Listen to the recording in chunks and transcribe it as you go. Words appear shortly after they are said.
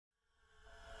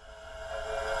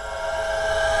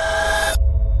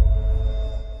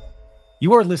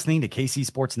You are listening to KC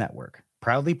Sports Network,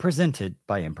 proudly presented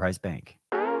by Emprise Bank.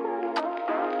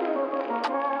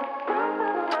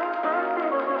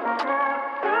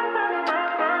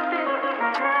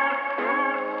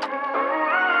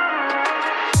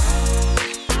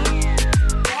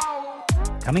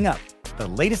 Coming up, the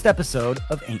latest episode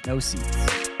of Ain't No Seats.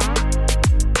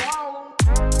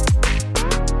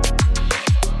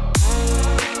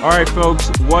 All right, folks,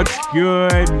 what's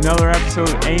good? Another episode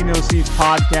of Ain't No Seats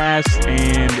podcast,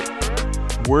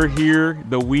 and we're here.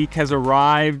 The week has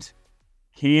arrived.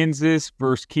 Kansas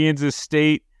versus Kansas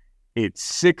State. It's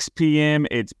 6 p.m.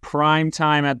 It's prime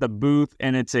time at the booth,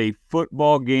 and it's a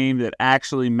football game that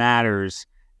actually matters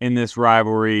in this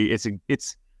rivalry.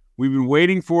 We've been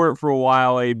waiting for it for a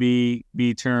while.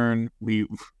 B-turn. We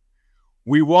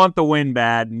want the win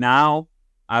bad. Now,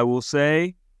 I will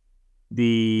say,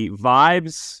 the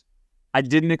vibes, I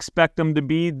didn't expect them to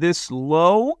be this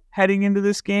low heading into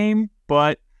this game,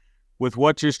 but with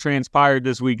what just transpired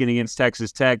this weekend against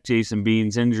Texas Tech, Jason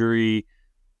Bean's injury,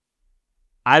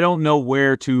 I don't know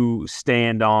where to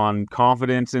stand on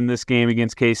confidence in this game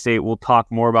against K-State. We'll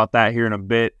talk more about that here in a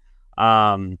bit,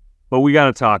 but we got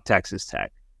to talk Texas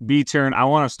Tech. B-turn, I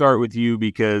want to start with you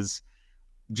because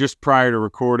just prior to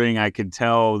recording, I could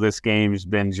tell this game's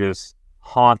been just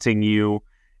haunting you.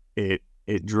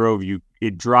 It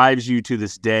drives you to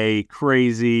this day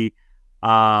crazy. So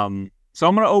I'm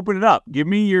going to open it up. Give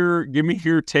me your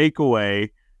takeaway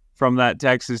from that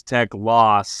Texas Tech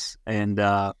loss, and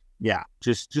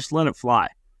just let it fly.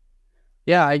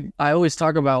 Yeah, I always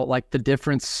talk about like the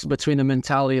difference between the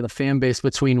mentality of the fan base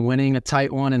between winning a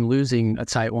tight one and losing a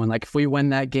tight one. Like if we win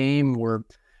that game, we're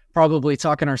probably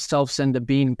talking ourselves into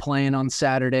being playing on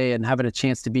Saturday and having a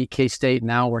chance to beat K-State.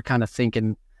 Now we're kind of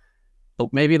thinking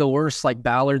maybe the worst, like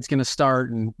Ballard's going to start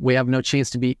and we have no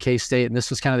chance to beat K-State. And this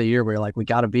was kind of the year where you're like, we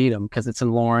got to beat them because it's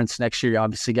in Lawrence. Next year, you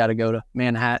obviously got to go to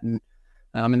Manhattan.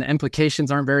 And the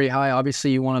implications aren't very high.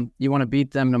 Obviously, you want to beat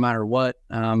them no matter what.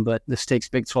 But this takes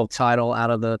Big 12 title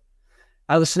out of the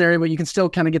scenario. But you can still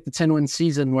kind of get the 10-win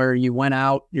season where you went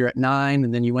out, you're at 9,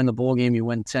 and then you win the bowl game, you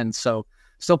win 10. So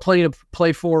still plenty to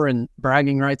play for and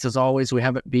bragging rights as always. We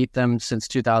haven't beat them since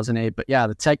 2008. But yeah,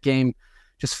 the Tech game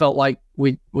just felt like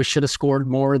we should have scored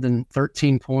more than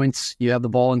 13 points. You have the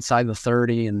ball inside the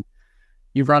 30, and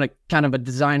you run a kind of a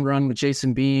design run with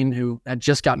Jason Bean, who had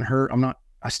just gotten hurt.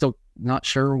 I still not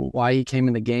sure why he came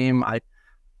in the game. I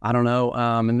don't know.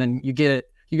 And then you go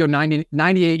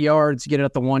 98 yards, you get it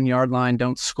at the 1 yard line,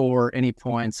 don't score any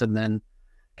points. And then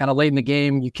kind of late in the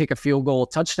game, you kick a field goal,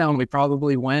 touchdown, we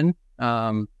probably win.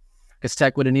 Because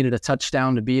Tech would have needed a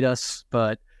touchdown to beat us.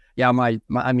 But yeah,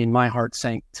 my heart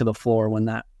sank to the floor when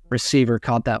that receiver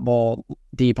caught that ball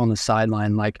deep on the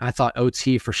sideline. Like I thought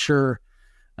OT for sure.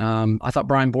 I thought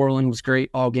Brian Borland was great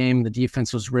all game. The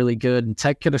defense was really good, and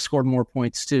Tech could have scored more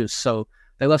points too. So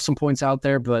they left some points out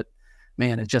there, but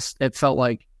man, it felt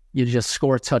like you just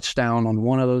score a touchdown on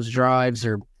one of those drives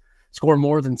or score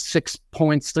more than 6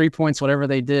 points, 3 points, whatever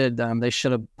they did. They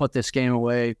should have put this game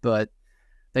away, but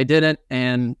they didn't.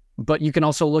 But you can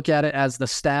also look at it as the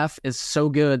staff is so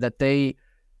good that they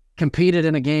competed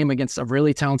in a game against a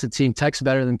really talented team. Tech's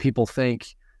better than people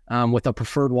think. With a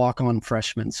preferred walk-on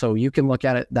freshman. So you can look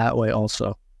at it that way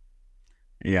also.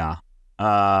 Yeah.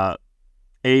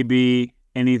 AB,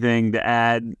 anything to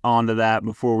add onto that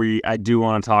before I do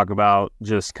want to talk about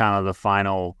just kind of the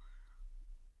final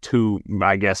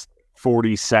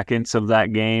 40 seconds of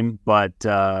that game, but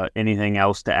anything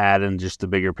else to add in just the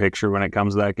bigger picture when it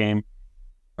comes to that game?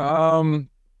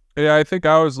 Yeah, I think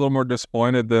I was a little more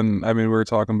disappointed than, we were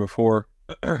talking before.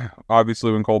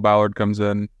 Obviously, when Cole Ballard comes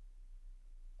in,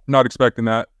 not expecting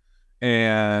that,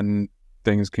 and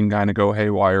things can kind of go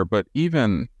haywire. But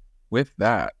even with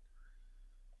that,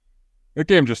 the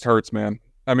game just hurts, man.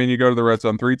 You go to the red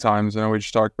zone 3 times, and we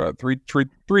just talked about three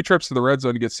trips to the red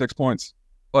zone to get 6 points.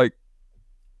 Like,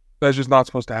 that's just not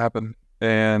supposed to happen.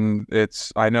 And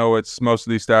I know it's most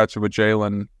of these stats are with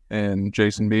Jalen and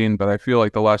Jason Bean, but I feel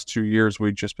like the last 2 years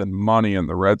we've just been money in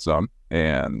the red zone,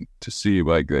 and to see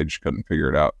like they just couldn't figure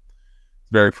it out.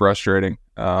 It's very frustrating.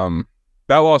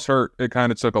 That loss hurt. It kind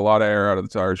of took a lot of air out of the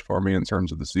tires for me in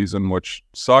terms of the season, which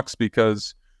sucks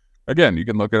because, again, you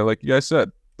can look at it like you guys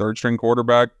said, third-string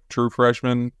quarterback, true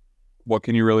freshman, what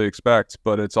can you really expect?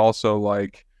 But it's also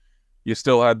like you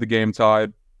still had the game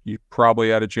tied. You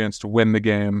probably had a chance to win the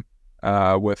game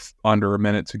with under a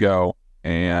minute to go,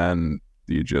 and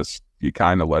you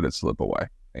kind of let it slip away.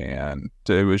 And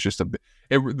it was just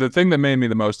the thing that made me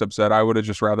the most upset, I would have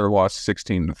just rather lost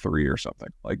 16-3 or something.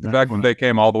 Like the fact that they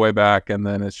came all the way back, and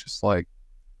then it's just like,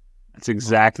 that's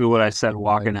exactly what I said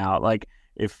walking out. Like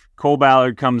if Cole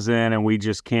Ballard comes in and we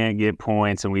just can't get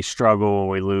points and we struggle and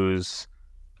we lose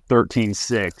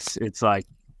 13-6, it's like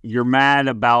you're mad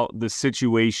about the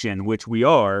situation, which we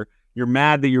are. You're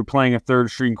mad that you're playing a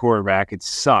third-string quarterback. It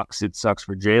sucks. It sucks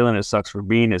for Jalen. It sucks for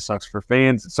Bean. It sucks for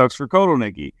fans. It sucks for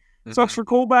Kotelnicki. It sucks for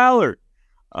Cole Ballard.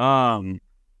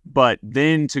 But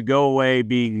then to go away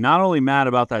being not only mad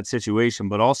about that situation,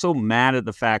 but also mad at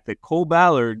the fact that Cole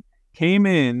Ballard came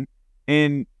in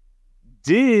and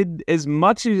did as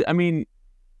much as, I mean,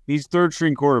 he's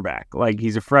third-string quarterback. Like,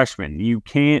 he's a freshman. You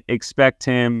can't expect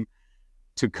him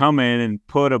to come in and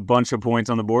put a bunch of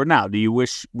points on the board. Now, do you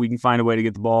wish we can find a way to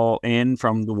get the ball in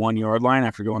from the 1 yard line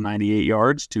after going 98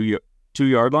 yards, 2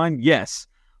 yard line? Yes.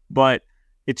 But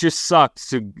it just sucked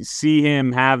to see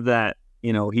him have that,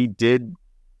 he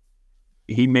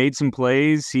made some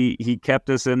plays. He kept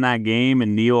us in that game,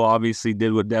 and Neal obviously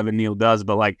did what Devin Neal does.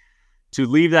 But, like, to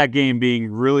leave that game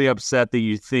being really upset that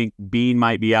you think Bean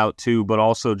might be out too, but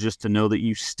also just to know that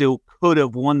you still could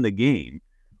have won the game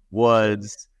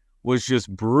was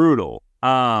just brutal.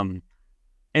 And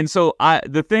so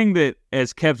the thing that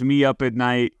has kept me up at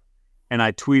night, and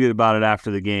I tweeted about it after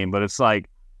the game, but it's like,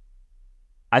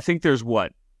 I think there's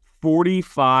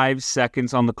 45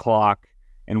 seconds on the clock,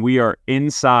 and we are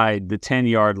inside the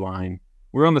 10-yard line.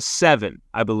 We're on the 7,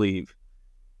 I believe.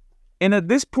 And at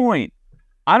this point,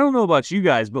 I don't know about you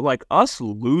guys, but like us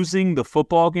losing the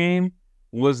football game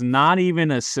was not even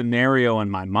a scenario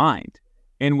in my mind.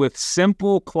 And with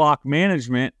simple clock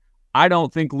management, I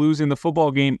don't think losing the football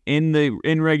game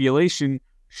in regulation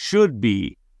should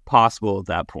be possible at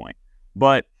that point.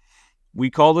 But we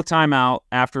called a timeout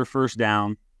after first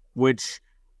down, which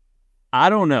I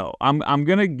don't know. I'm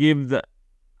gonna give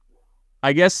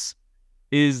I guess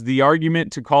is the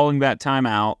argument to calling that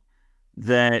timeout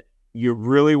that you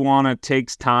really want to take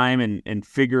time and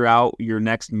figure out your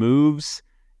next moves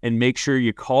and make sure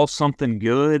you call something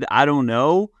good. I don't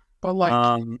know. But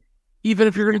like, even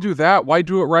if you're going to do that, why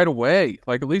do it right away?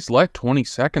 Like, at least let 20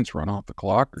 seconds run off the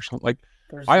clock or something. Like,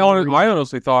 I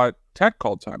honestly thought Tech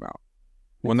called timeout.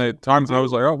 When the times I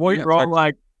was like, oh, well, yeah, we're all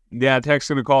like, yeah, Tech's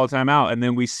going to call a timeout. And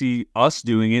then we see us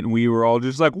doing it, and we were all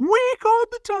just like, we called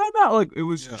the timeout. Like, it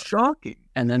was shocking.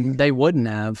 And then they wouldn't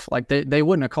have. Like, they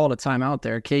wouldn't have called a timeout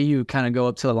there. KU kind of go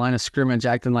up to the line of scrimmage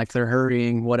acting like they're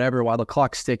hurrying, whatever, while the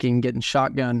clock's ticking, getting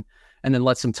shotgun, and then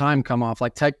let some time come off.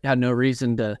 Like, Tech had no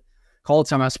reason to call a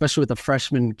timeout, especially with the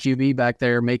freshman QB back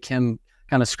there, make him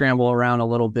kind of scramble around a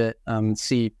little bit,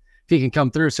 see if he can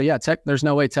come through. So, yeah, Tech, there's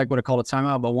no way Tech would have called a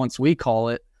timeout, but once we call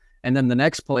it, and then the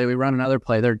next play, we run another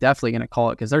play, they're definitely going to call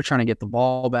it because they're trying to get the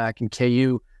ball back, and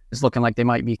KU is looking like they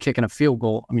might be kicking a field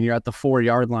goal. I mean, you're at the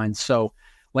 4-yard line. So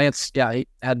Lance, he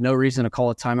had no reason to call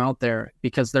a timeout there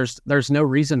because there's no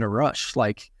reason to rush.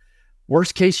 Like,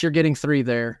 worst case, you're getting 3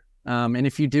 there. And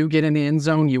if you do get in the end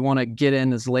zone, you want to get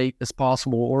in as late as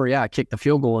possible or, kick the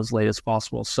field goal as late as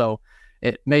possible. So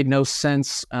it made no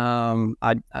sense. I'll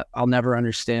never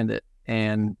understand it.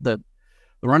 And the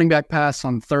running back pass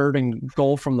on 3rd and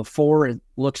goal from the 4, it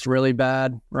looks really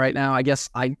bad right now. I guess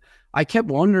I kept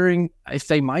wondering if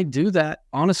they might do that.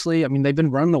 Honestly, I mean, they've been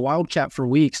running the Wildcat for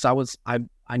weeks.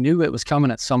 I knew it was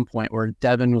coming at some point where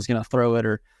Devin was going to throw it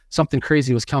or something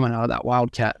crazy was coming out of that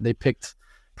Wildcat. They picked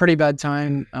pretty bad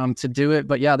time to do it.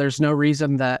 But, yeah, there's no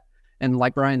reason that, and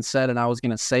like Brian said, and I was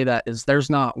going to say that, is there's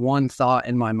not one thought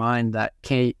in my mind that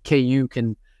KU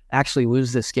can actually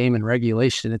lose this game in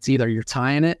regulation. It's either you're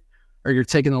tying it or you're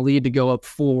taking the lead to go up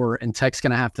 4, and Tech's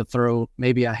going to have to throw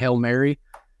maybe a Hail Mary.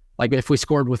 Like, if we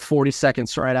scored with 40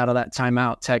 seconds right out of that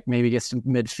timeout, Tech maybe gets to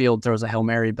midfield, throws a Hail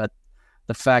Mary. But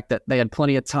the fact that they had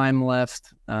plenty of time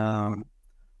left,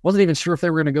 wasn't even sure if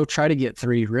they were going to go try to get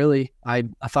 3, really. I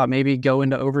thought maybe go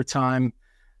into overtime.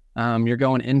 You're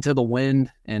going into the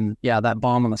wind, and, that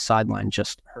bomb on the sideline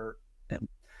just hurt.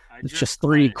 It's just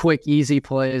 3 quick, easy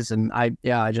plays, and go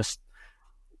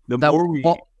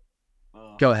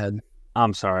ahead.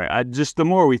 I'm sorry. The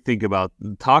more we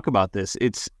talk about this,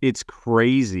 it's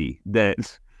crazy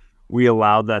that we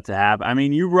allowed that to happen. I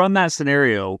mean, you run that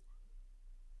scenario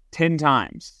 10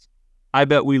 times. I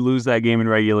bet we lose that game in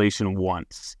regulation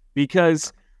once.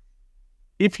 Because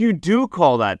if you do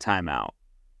call that timeout,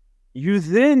 you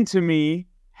then, to me,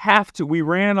 we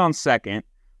ran on 2nd,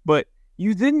 but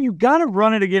you got to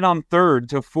run it again on 3rd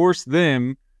to force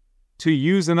them to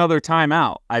use another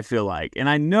timeout, I feel like. And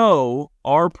I know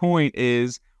our point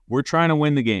is we're trying to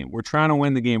win the game. We're trying to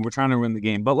win the game. We're trying to win the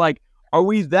game. But, like, are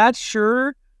we that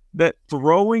sure that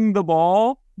throwing the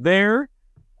ball there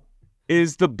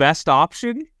is the best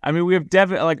option? I mean, we have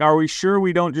Devin. Like, are we sure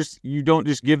you don't just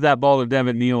give that ball to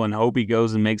Devin Neal and hope he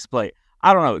goes and makes a play?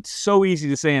 I don't know. It's so easy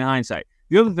to say in hindsight.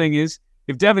 The other thing is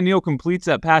if Devin Neal completes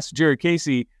that pass to Jared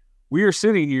Casey, we are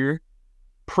sitting here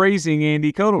praising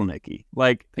Andy Kotelnicki.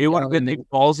 Like, it would have been the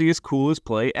ballsiest, coolest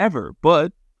play ever.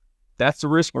 But that's the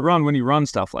risk we run when you run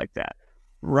stuff like that.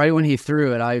 Right when he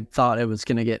threw it, I thought it was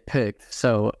going to get picked.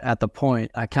 So at the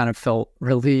point, I kind of felt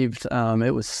relieved.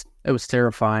 It was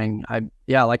terrifying.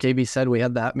 Like AB said, we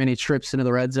had that many trips into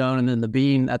the red zone, and then the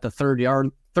bean at the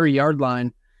 3-yard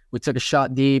line, we took a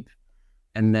shot deep,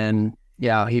 and then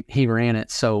he ran it.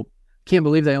 So can't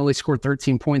believe they only scored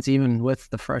 13 points even with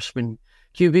the freshman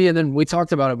QB. And then we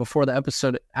talked about it before the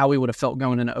episode, how we would have felt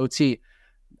going into OT.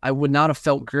 I would not have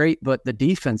felt great, but the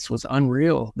defense was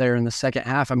unreal there in the second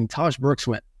half. I mean, Taj Brooks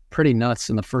went pretty nuts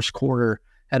in the first quarter,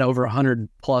 had over 100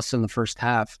 plus in the first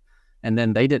half, and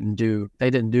then they didn't do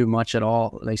much at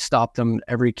all. They stopped them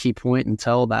every key point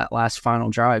until that last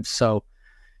final drive. So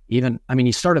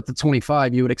you start at the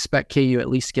 25, you would expect KU at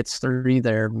least gets 30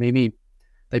 there. Maybe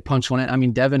they punch one in. I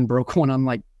mean, Devin broke one on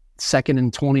like 2nd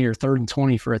and 20 or 3rd and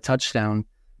 20 for a touchdown.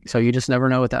 So you just never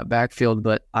know with that backfield,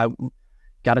 but I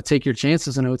got to take your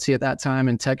chances in OT at that time,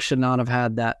 and Tech should not have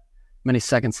had that many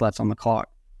seconds left on the clock.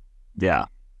 Yeah,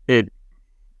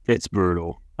 it's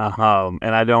brutal. And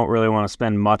I don't really want to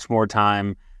spend much more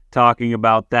time talking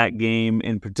about that game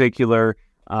in particular.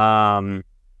 AB,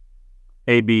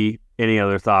 any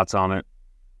other thoughts on it?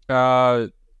 I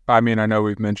know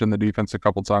we've mentioned the defense a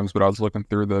couple times, but I was looking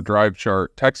through the drive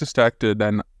chart. Texas Tech did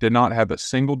not have a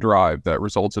single drive that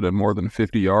resulted in more than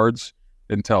 50 yards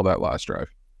until that last drive,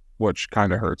 which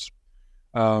kind of hurts.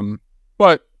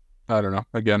 But I don't know.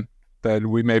 Again, that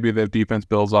the defense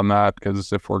builds on that,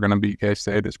 because if we're going to beat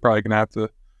K-State, it's probably going to have to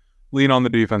lean on the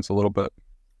defense a little bit.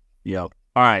 Yep.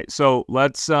 All right. So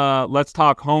let's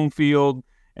talk home field,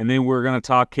 and then we're going to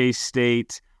talk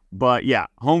K-State. But yeah,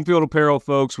 home field apparel,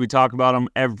 folks, we talk about them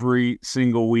every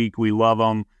single week. We love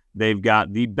them. They've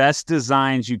got the best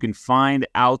designs you can find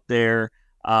out there.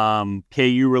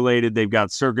 KU related. They've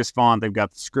got Circus Font. They've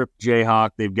got the Script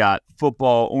Jayhawk. They've got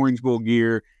football, Orange Bowl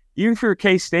gear. Even if you're a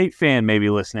K-State fan maybe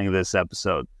listening to this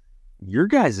episode, your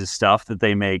guys' stuff that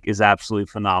they make is absolutely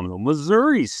phenomenal.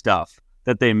 Missouri's stuff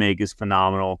that they make is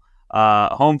phenomenal.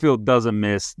 Home field doesn't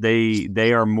miss.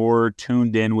 They are more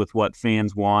tuned in with what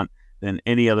fans want than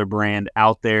any other brand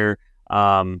out there.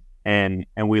 And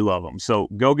we love them. So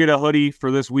go get a hoodie for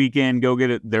this weekend. Go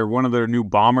get it. They're one of their new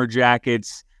bomber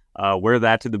jackets. Wear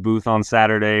that to the booth on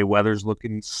Saturday. Weather's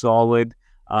looking solid.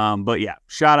 But yeah,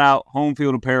 shout out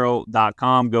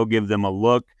homefieldapparel.com. Go give them a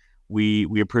look.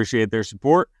 We appreciate their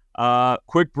support.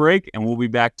 Quick break, and we'll be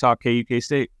back to talk KU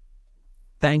K-State.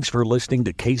 Thanks for listening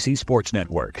to KC Sports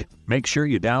Network. Make sure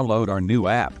you download our new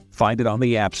app. Find it on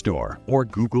the App Store or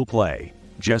Google Play.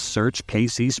 Just search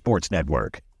KC Sports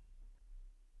Network.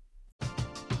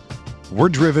 We're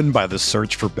driven by the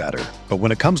search for better. But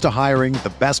when it comes to hiring,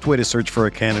 the best way to search for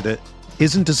a candidate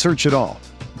isn't to search at all.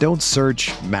 Don't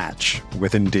search, match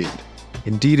with Indeed.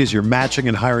 Indeed is your matching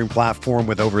and hiring platform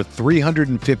with over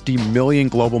 350 million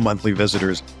global monthly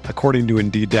visitors, according to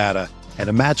Indeed data, and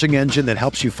a matching engine that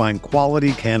helps you find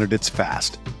quality candidates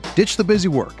fast. Ditch the busy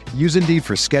work. Use Indeed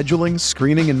for scheduling,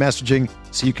 screening, and messaging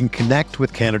so you can connect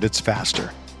with candidates faster.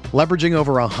 Leveraging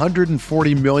over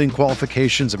 140 million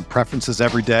qualifications and preferences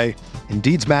every day,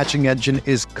 Indeed's matching engine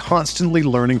is constantly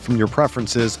learning from your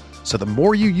preferences, so the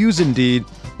more you use Indeed,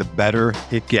 the better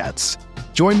it gets.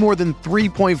 Join more than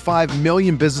 3.5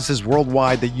 million businesses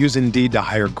worldwide that use Indeed to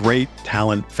hire great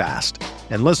talent fast.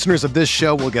 And listeners of this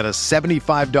show will get a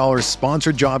 $75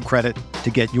 sponsored job credit to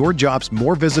get your jobs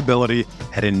more visibility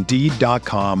at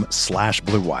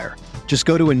Indeed.com/Blue Wire. Just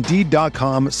go to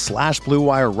Indeed.com/Blue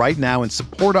Wire right now and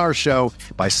support our show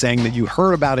by saying that you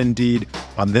heard about Indeed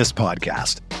on this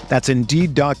podcast. That's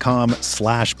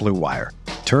Indeed.com/Blue Wire.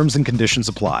 Terms and conditions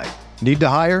apply. Need to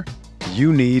hire?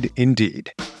 You need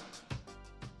Indeed.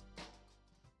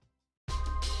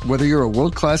 Whether you're a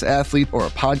world-class athlete or a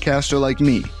podcaster like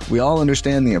me, we all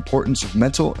understand the importance of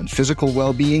mental and physical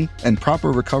well-being and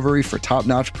proper recovery for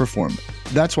top-notch performance.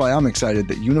 That's why I'm excited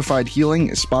that Unified Healing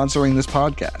is sponsoring this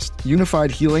podcast.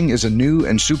 Unified Healing is a new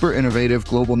and super innovative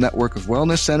global network of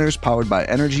wellness centers powered by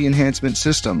Energy Enhancement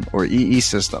System, or EE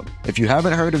System. If you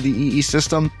haven't heard of the EE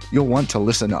System, you'll want to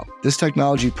listen up. This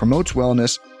technology promotes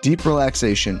wellness, deep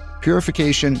relaxation,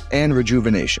 purification, and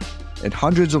rejuvenation. In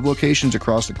hundreds of locations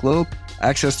across the globe,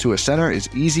 access to a center is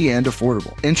easy and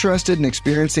affordable. Interested in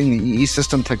experiencing the EE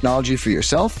System technology for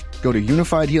yourself? Go to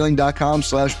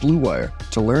unifiedhealing.com/Blue Wire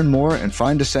to learn more and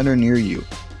find a center near you.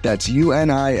 That's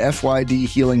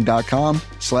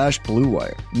UNIFYDhealing.com/Blue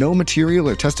Wire. No material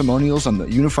or testimonials on the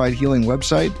Unified Healing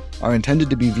website, are intended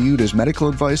to be viewed as medical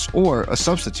advice or a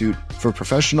substitute for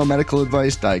professional medical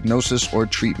advice, diagnosis, or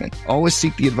treatment. Always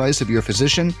seek the advice of your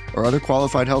physician or other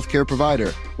qualified healthcare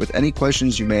provider with any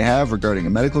questions you may have regarding a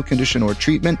medical condition or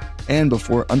treatment and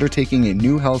before undertaking a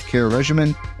new healthcare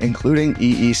regimen, including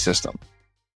EE system.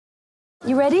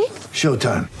 You ready?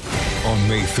 Showtime. On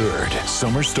May 3rd,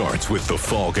 summer starts with The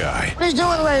Fall Guy. Let's do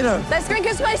it later. Let's drink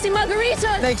a spicy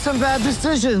margarita. Make some bad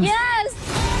decisions. Yes.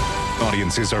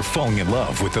 Audiences are falling in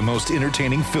love with the most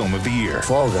entertaining film of the year.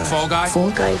 Fall Guy. Fall Guy?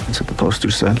 Fall guy. That's what the poster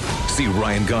said. See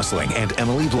Ryan Gosling and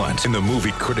Emily Blunt in the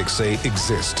movie critics say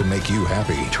exists to make you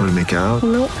happy. Trying to make it out?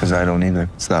 Nope. Because I don't either.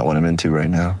 It's not what I'm into right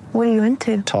now. What are you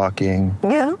into? Talking.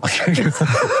 Yeah.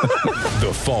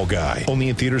 The Fall Guy. Only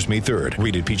in theaters May 3rd.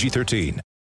 Rated PG-13.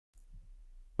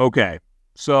 Okay,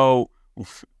 so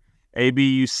AB,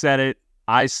 you said it.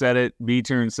 I said it.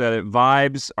 B-Turn said it.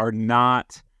 Vibes are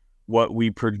not what we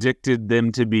predicted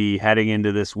them to be heading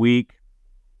into this week.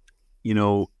 You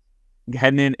know,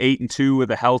 heading in 8-2 with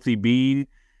a healthy Bean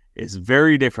is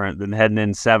very different than heading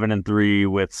in 7-3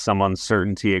 with some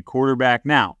uncertainty at quarterback.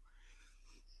 Now,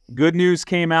 good news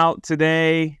came out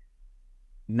today.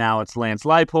 Now it's Lance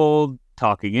Leipold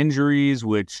talking injuries,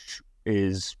 which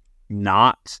is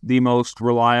not the most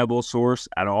reliable source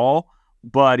at all,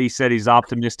 but he said he's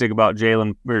optimistic about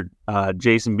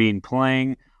Jason Bean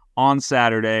playing on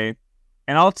Saturday.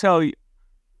 And I'll tell you,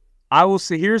 I will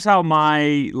say, here's how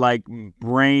my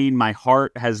brain, my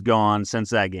heart has gone since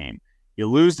that game. You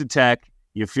lose to Tech,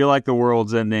 you feel like the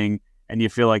world's ending, and you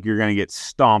feel like you're going to get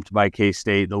stomped by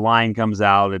K-State. The line comes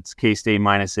out, it's K-State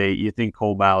 -8. You think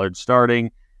Cole Ballard's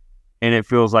starting, and it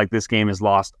feels like this game has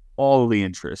lost all of the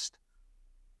interest.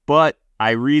 But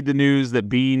I read the news that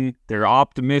Bean, they're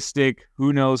optimistic.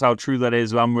 Who knows how true that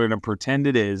is, but I'm going to pretend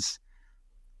it is.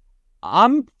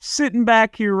 I'm sitting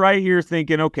back here right here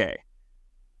thinking, okay,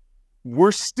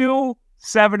 we're still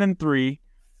 7-3.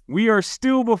 We are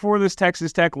still before this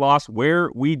Texas Tech loss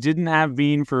where we didn't have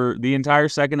Bean for the entire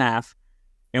second half,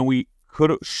 and we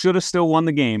should have still won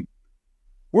the game.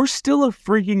 We're still a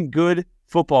freaking good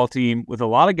football team with a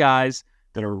lot of guys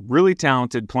that are really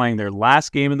talented playing their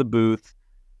last game in the booth.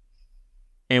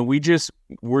 And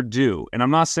we're due. And I'm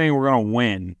not saying we're going to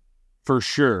win for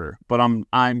sure, but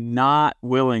I'm not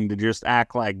willing to just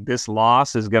act like this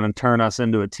loss is going to turn us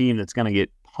into a team that's going to get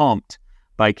pumped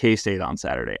by K-State on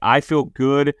Saturday. I feel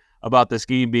good about this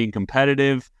game being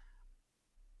competitive.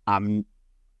 I'm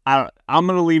going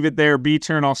to leave it there.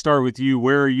 B-Turn, I'll start with you.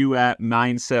 Where are you at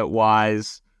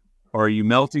mindset-wise? Are you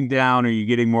melting down? Or are you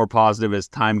getting more positive as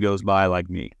time goes by like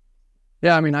me?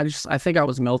 Yeah, I mean, I think I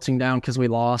was melting down because we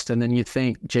lost, and then you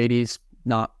think JD's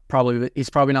he's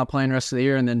probably not playing the rest of the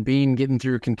year, and then Bean getting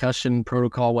through concussion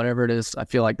protocol, whatever it is, I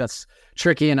feel like that's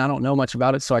tricky, and I don't know much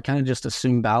about it, so I kind of just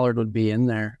assumed Ballard would be in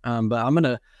there. But I'm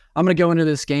gonna go into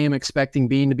this game expecting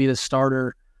Bean to be the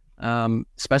starter,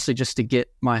 especially just to get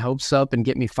my hopes up and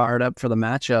get me fired up for the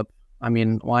matchup. I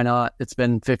mean, why not? It's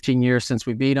been 15 years since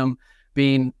we beat him.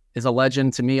 Bean is a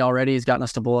legend to me already. He's gotten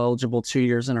us to bowl eligible 2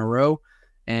 years in a row.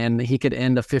 And he could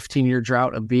end a 15-year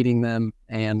drought of beating them.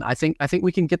 And I think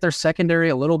we can get their secondary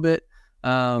a little bit,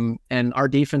 and our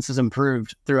defense has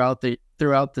improved throughout the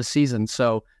season.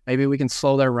 So maybe we can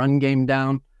slow their run game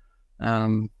down,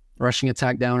 rushing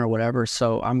attack down or whatever.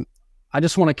 So I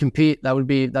just want to compete. That'd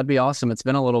be awesome. It's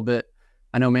been a little bit.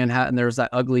 I know Manhattan, there was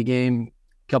that ugly game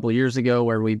a couple of years ago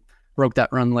where we broke that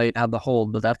run late, had the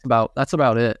hold, but that's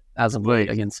about it as of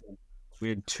late against them. We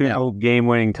had two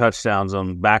game-winning touchdowns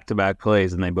on back-to-back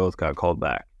plays, and they both got called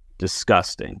back.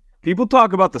 Disgusting. People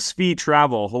talk about the speed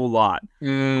travel a whole lot.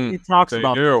 He talks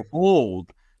about the hold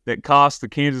that cost the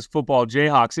Kansas football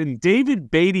Jayhawks, and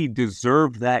David Beatty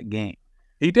deserved that game.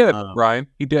 He did, Ryan.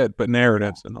 He did, but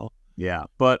narratives and all. Yeah,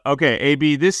 but okay,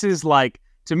 AB, this is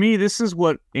to me, this is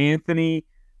what Anthony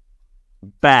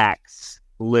Bax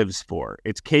lives for.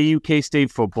 It's KU K-State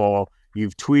football.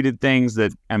 You've tweeted things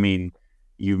that,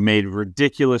 you've made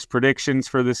ridiculous predictions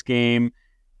for this game.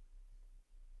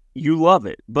 You love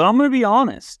it. But I'm going to be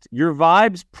honest. Your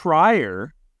vibes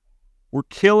prior were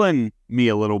killing me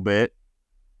a little bit.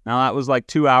 Now, that was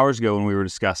 2 hours ago when we were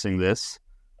discussing this.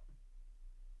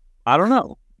 I don't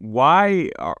know.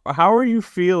 How are you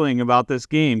feeling about this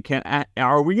game?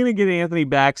 Are we going to get Anthony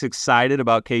Bax excited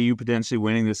about KU potentially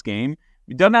winning this game?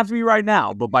 It doesn't have to be right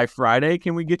now, but by Friday,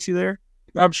 can we get you there?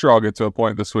 I'm sure I'll get to a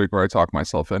point this week where I talk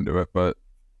myself into it, but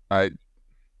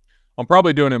I'm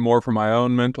probably doing it more for my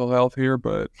own mental health here,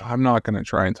 but I'm not going to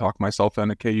try and talk myself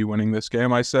into KU winning this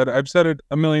game. I've said it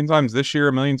a million times this year,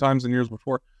 a million times in years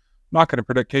before. I'm not going to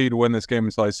predict KU to win this game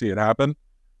until I see it happen.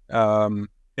 And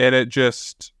it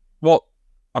just,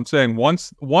 I'm saying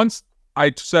once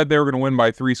I said they were going to win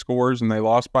by 3 scores and they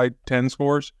lost by 10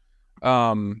 scores.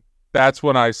 That's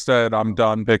when I said I'm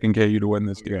done picking KU to win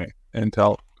this game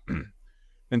until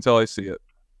I see it.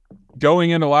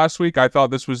 Going into last week, I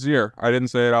thought this was the year. I didn't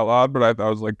say it out loud, but I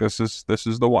was like, this is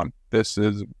the one. They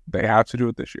have to do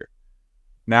it this year.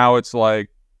 Now it's like,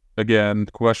 again,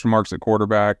 question marks at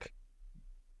quarterback.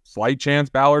 Slight chance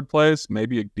Ballard plays,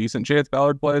 maybe a decent chance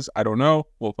Ballard plays. I don't know.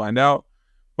 We'll find out.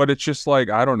 But it's just like,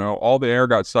 I don't know. All the air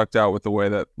got sucked out with the way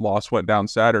that loss went down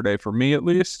Saturday, for me at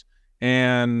least.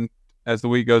 And as the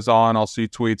week goes on, I'll see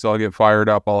tweets. I'll get fired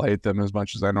up. I'll hate them as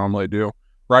much as I normally do.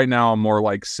 Right now, I'm more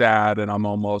like sad, and I'm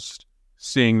almost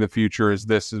seeing the future as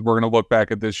this. We're going to look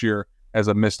back at this year as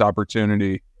a missed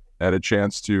opportunity at a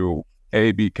chance to,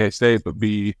 A, beat K-State, but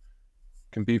B,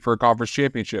 compete for a conference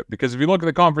championship. Because if you look at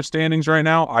the conference standings right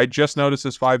now, I just noticed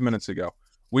this 5 minutes ago.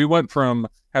 We went from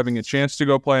having a chance to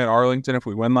go play in Arlington if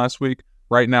we win last week.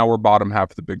 Right now, we're bottom half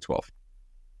of the Big 12.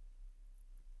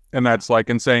 And that's like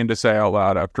insane to say out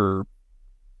loud after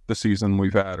the season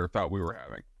we've had or thought we were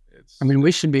having. I mean,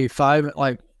 we should be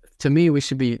to me, we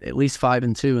should be at least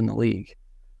 5-2 in the league.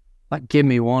 Like, give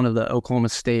me one of the Oklahoma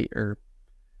State or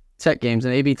Tech games.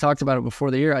 And AB talked about it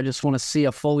before the year. I just want to see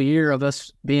a full year of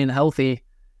us being healthy.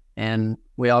 And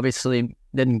we obviously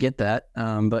didn't get that.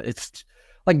 But it's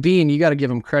like Bean, you got to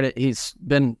give him credit. He's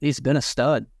been a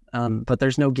stud. But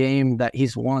there's no game that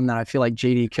he's won that I feel like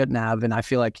JD couldn't have. And I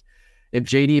feel like if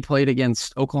JD played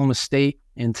against Oklahoma State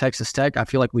and Texas Tech, I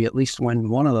feel like we at least win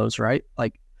one of those, right?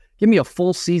 Like, give me a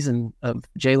full season of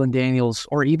Jalen Daniels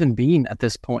or even Bean at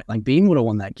this point. Like, Bean would have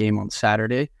won that game on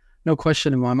Saturday. No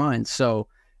question in my mind. So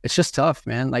it's just tough,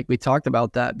 man. Like, we talked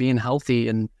about that being healthy,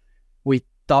 and we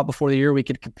thought before the year we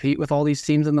could compete with all these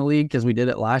teams in the league because we did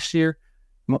it last year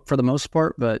for the most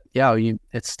part. But yeah,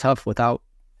 it's tough without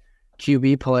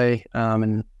QB play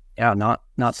and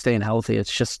not staying healthy.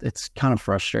 It's kind of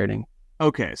frustrating.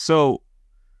 Okay, so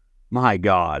my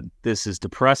God, this is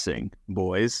depressing,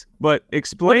 boys. But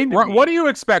explain. What do you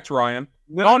expect, Ryan?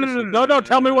 Honestly, no.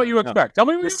 Tell me what you expect. Tell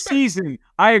me what you expect. Season.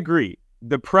 I agree.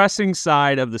 The pressing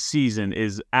side of the season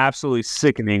is absolutely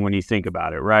sickening when you think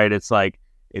about it, right? It's like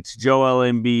it's Joel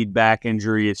Embiid back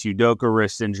injury, it's Udoka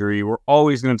wrist injury. We're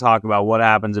always going to talk about what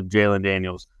happens if Jalen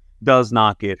Daniels does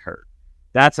not get hurt.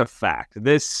 That's a fact.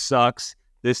 This sucks.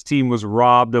 This team was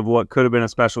robbed of what could have been a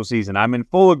special season. I'm in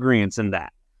full agreement in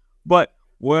that. But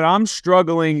what I'm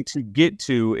struggling to get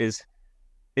to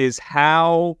is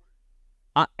how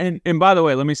and by the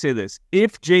way, let me say this.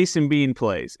 If Jason Bean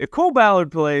plays, if Cole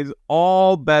Ballard plays,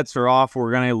 all bets are off.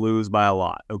 We're going to lose by a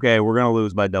lot. Okay, we're going to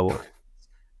lose by double.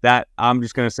 That I'm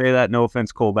just going to say that. No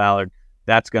offense, Cole Ballard.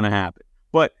 That's going to happen.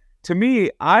 But to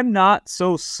me, I'm not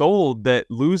so sold that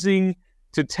losing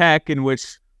to Tech, in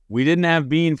which we didn't have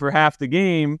Bean for half the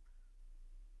game,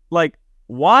 like,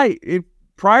 why? If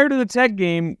prior to the Tech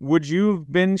game, would you have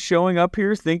been showing up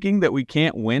here thinking that we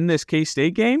can't win this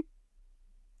K-State game?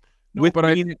 No, with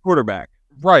but Bean at quarterback.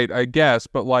 Right, I guess.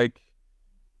 But, like,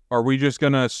 are we just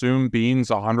going to assume Bean's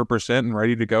 100% and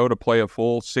ready to go to play a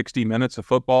full 60 minutes of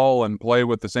football and play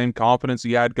with the same confidence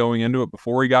he had going into it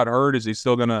before he got hurt? Is he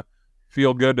still going to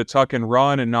feel good to tuck and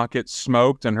run and not get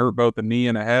smoked and hurt both the knee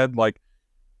and the head? Like,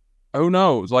 who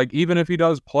knows? Like, even if he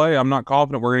does play, I'm not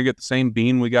confident we're going to get the same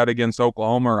Bean we got against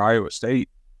Oklahoma or Iowa State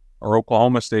or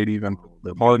Oklahoma State even.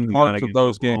 The parts of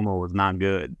those games Oklahoma was not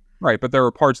good. Right, but there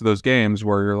were parts of those games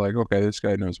where you're like, okay, this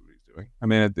guy knows what he's doing. I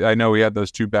mean, I know he had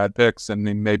those 2 bad picks, and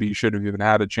maybe he should have even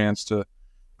had a chance to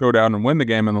go down and win the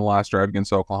game in the last drive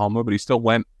against Oklahoma, but he still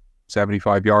went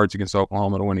 75 yards against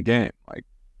Oklahoma to win a game. Like,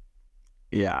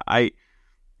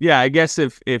 I guess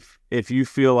if you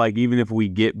feel like even if we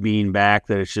get Bean back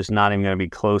that it's just not even going to be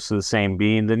close to the same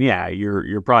Bean, then yeah,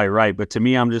 you're probably right. But to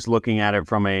me, I'm just looking at it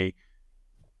from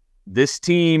this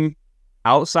team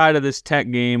outside of this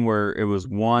Tech game where it was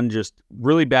 1, just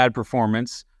really bad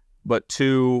performance, but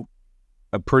 2,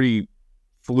 a pretty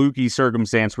fluky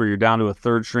circumstance where you're down to a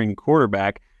third-string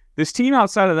quarterback. This team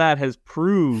outside of that has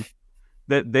proved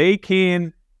that they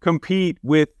can compete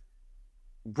with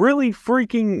really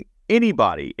freaking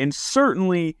anybody, and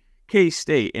certainly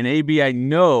K-State. And AB, I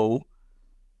know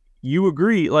you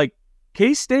agree, like,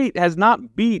 K-State has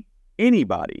not beat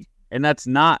anybody, and that's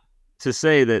not to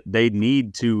say that they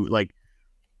need to, like,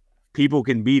 people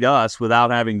can beat us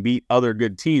without having beat other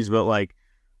good teams, but, like,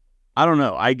 I don't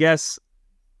know. I guess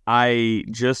I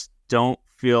just don't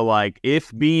feel like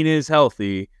if Bean is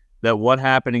healthy, that what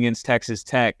happened against Texas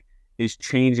Tech is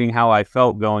changing how I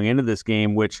felt going into this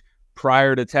game, which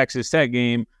prior to Texas Tech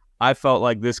game, I felt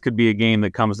like this could be a game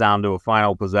that comes down to a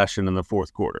final possession in the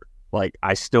fourth quarter. Like,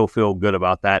 I still feel good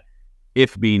about that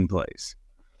if Bean plays.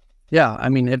 Yeah, I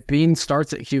mean, if Bean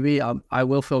starts at QB, I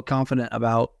will feel confident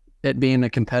about it being a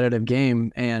competitive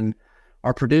game. And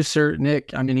our producer,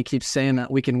 Nick, I mean, he keeps saying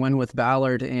that we can win with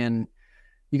Ballard. And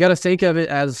you got to think of it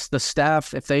as the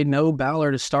staff. If they know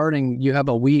Ballard is starting, you have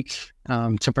a week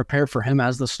to prepare for him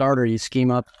as the starter. You scheme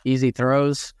up easy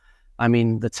throws. I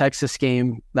mean, the Texas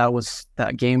game,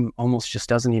 that game almost just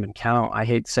doesn't even count. I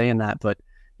hate saying that, but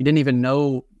you didn't even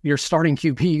know your starting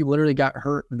QB. You literally got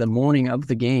hurt the morning of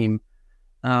the game.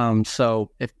 So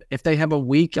if they have a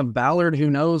week of Ballard, who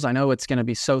knows? I know it's going to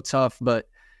be so tough, but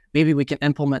maybe we can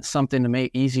implement something to make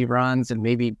easy runs, and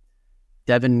maybe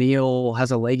Devin Neal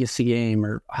has a legacy game,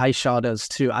 or Highshaw does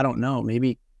too. I don't know.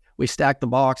 Maybe we stack the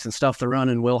box and stuff the run,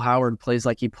 and Will Howard plays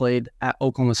like he played at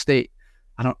Oklahoma State.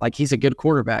 He's a good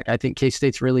quarterback. I think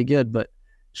K-State's really good, but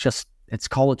it's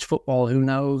college football. Who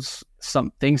knows?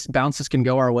 Some things, bounces can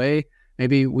go our way.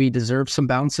 Maybe we deserve some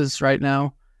bounces right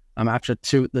now. After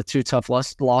the two tough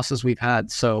losses we've had.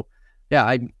 So, yeah,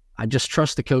 I just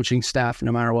trust the coaching staff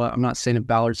no matter what. I'm not saying if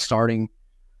Ballard's starting,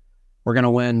 we're going to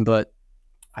win, but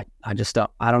I just don't.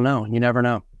 I don't know. You never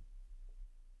know.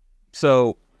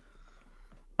 So,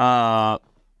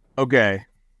 okay.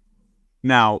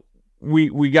 Now,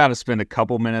 we got to spend a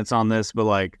couple minutes on this, but,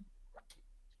 like,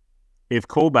 if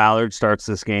Cole Ballard starts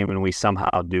this game and we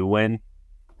somehow do win,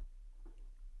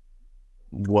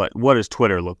 what does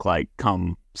Twitter look like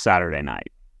come Saturday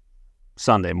night,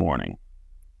 Sunday morning?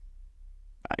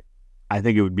 I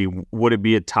think it would be. Would it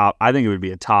be a top? I think it would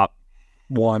be a top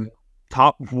one,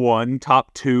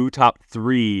 top two, top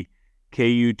three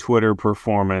KU Twitter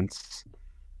performance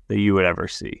that you would ever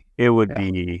see. It would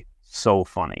be so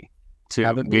funny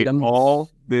to get all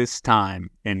this time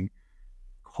and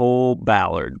Cole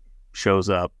Ballard shows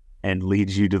up and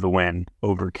leads you to the win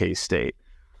over K-State.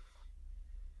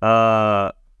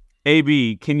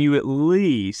 AB, can you at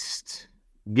least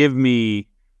give me,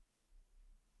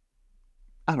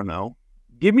 I don't know,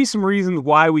 give me some reasons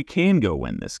why we can go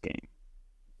win this game?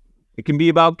 It can be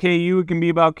about KU, it can be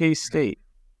about K-State,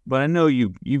 but I know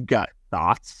you've got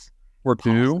thoughts. We're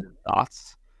due.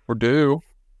 Thoughts. We're due.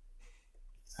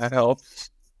 That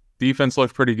helps. Defense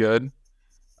looks pretty good.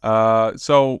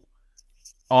 So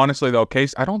honestly though,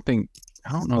 I don't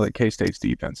know that K-State's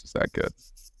defense is that good,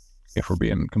 if we're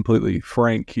being completely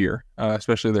frank here,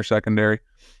 especially their secondary.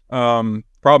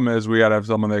 Problem is we got to have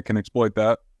someone that can exploit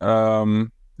that.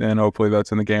 And hopefully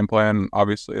that's in the game plan,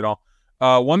 obviously, at all.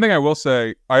 One thing I will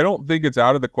say, I don't think it's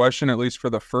out of the question, at least for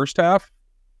the first half.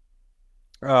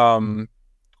 Was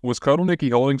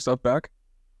Kotelnicki holding stuff back?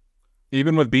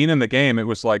 Even with being in the game, it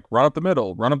was like, run up the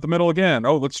middle again.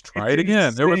 Oh, let's try it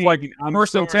again. There was like,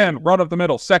 first and 10, run up the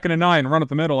middle. 2nd and 9, run up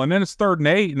the middle. And then it's 3rd and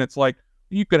 8, and it's like,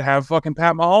 you could have fucking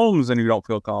Pat Mahomes and you don't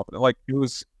feel confident. Like, it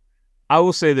was. I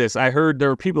will say this. I heard there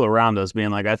were people around us being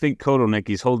like, I think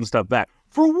Kotelnicki's holding stuff back.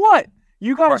 For what?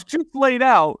 You guys just laid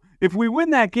out. If we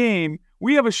win that game,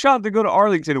 we have a shot to go to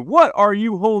Arlington. What are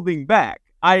you holding back?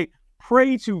 I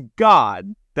pray to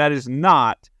God that is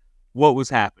not what was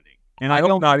happening. And I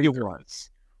don't think it was.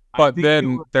 But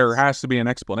then there has to be an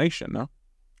explanation, no?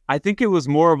 I think it was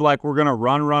more of like, we're going to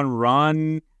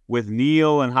run with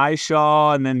Neal and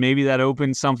Highshaw, and then maybe that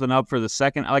opened something up for the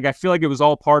second. Like, I feel like it was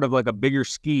all part of like a bigger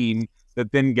scheme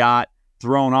that then got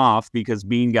thrown off because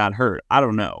Bean got hurt. I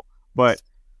don't know. But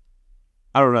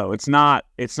I don't know. It's not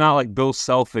like Bill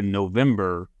Self in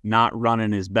November not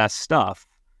running his best stuff.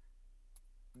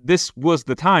 This was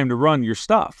the time to run your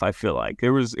stuff, I feel like.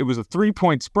 It was a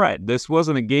 3-point spread. This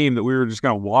wasn't a game that we were just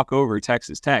going to walk over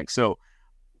Texas Tech. So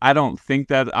I don't think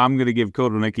that I'm going to give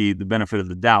Kotelnicki the benefit of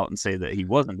the doubt and say that he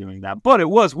wasn't doing that. But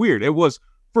it was weird. It was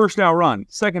first down run,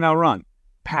 second down run,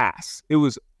 pass. It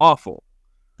was awful.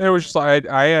 It was just like,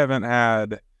 I haven't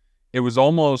had, it was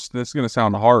almost, this is going to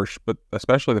sound harsh, but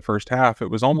especially the first half, it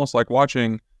was almost like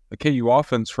watching the KU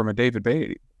offense from a David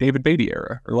Beatty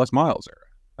era or Les Miles era.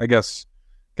 I guess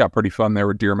got pretty fun there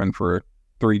with Dearman for a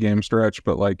 3-game stretch,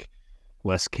 but like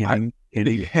Les King.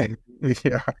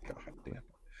 Yeah.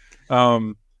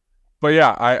 But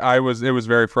yeah, it was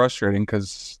very frustrating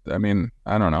because, I mean,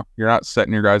 I don't know. You're not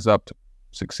setting your guys up to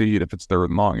succeed if it's 3rd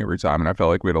and long every time. And I felt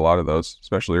like we had a lot of those,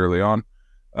 especially early on.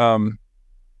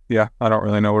 Yeah, I don't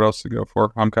really know what else to go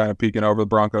for. I'm kind of peeking over. The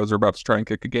Broncos are about to try and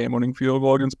kick a game-winning field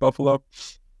goal against Buffalo.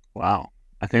 Wow.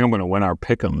 I think I'm going to win our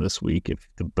pick'em this week if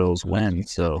the Bills win.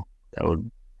 So that would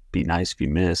be nice if you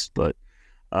missed. But,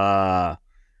 yeah,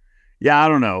 I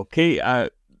don't know. The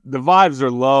vibes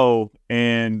are low,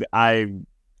 and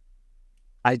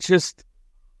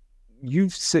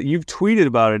you've tweeted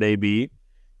about it, AB.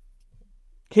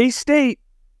 K-State,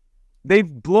 they've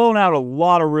blown out a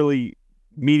lot of really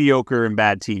mediocre and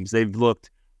bad teams. They've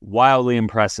looked wildly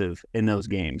impressive in those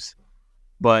games.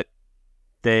 but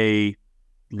they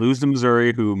lose to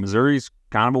Missouri, who Missouri's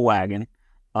kind of a wagon.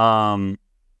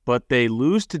 But they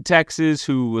lose to Texas,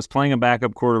 who was playing a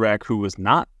backup quarterback who was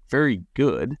not very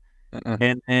good.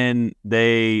 And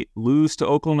they lose to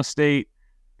Oklahoma State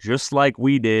just like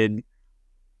we did,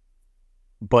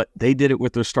 but they did it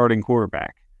with their starting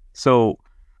quarterback. So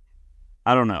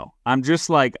I don't know.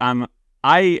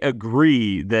 I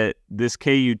agree that this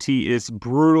KUT is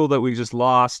brutal that we just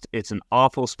lost. It's an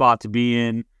awful spot to be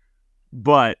in,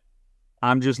 but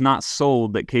I'm just not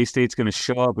sold that K-State's going to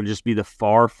show up and just be the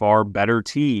far, far better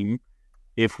team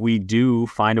if we do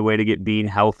find a way to get Bean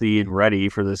healthy and ready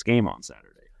for this game on Saturday.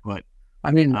 But I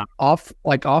mean, off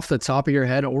the top of your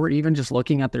head, or even just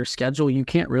looking at their schedule, you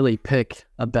can't really pick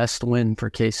a best win for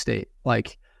K-State.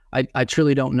 Like, I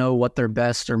truly don't know what their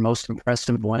best or most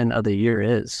impressive win of the year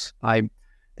is.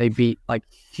 They beat like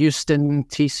Houston,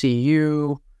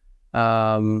 TCU,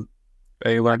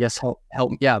 Baylor. I guess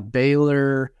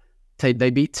Baylor.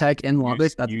 They beat Tech in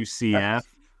Lubbock. UCF.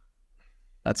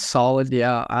 That's solid.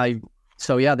 Yeah,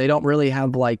 they don't really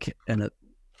have like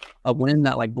a win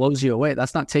that like blows you away.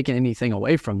 That's not taking anything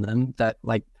away from them. That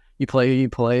like you play who you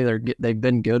play. They've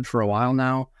been good for a while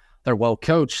now. They're well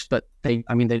coached, but they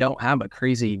don't have a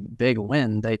crazy big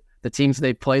win. The teams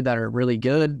they've played that are really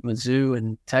good, Mizzou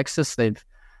and Texas, they've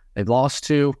lost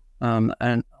to.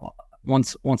 And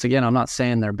once again, I'm not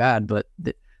saying they're bad, but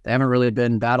they haven't really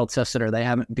been battle tested, or they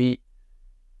haven't beat.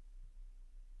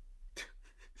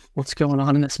 What's going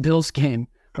on in this Bills game?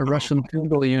 A Russian field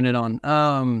goal unit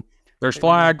on. There's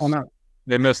flags.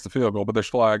 They missed the field goal, but there's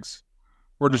flags.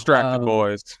 We're distracted,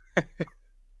 boys.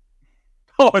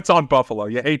 Oh, it's on Buffalo.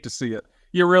 You hate to see it.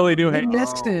 You really do hate it. He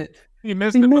missed it. He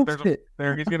missed it.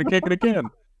 There, he's going to kick it again.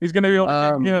 He's going to be able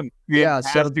to kick again. Yeah,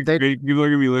 so people are going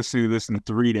to be listening to this in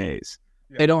 3 days.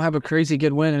 They don't have a crazy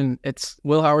good win, and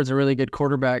Will Howard's a really good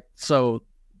quarterback. So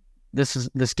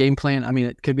this game plan. I mean,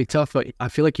 it could be tough, but I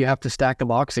feel like you have to stack the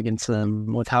box against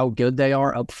them with how good they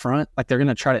are up front. Like, they're going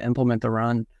to try to implement the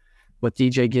run with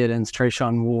DJ Giddens,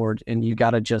 Trayshawn Ward, and you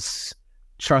got to just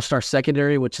trust our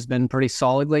secondary, which has been pretty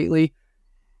solid lately.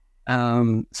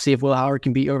 See if Will Howard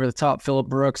can beat over the top. Phillip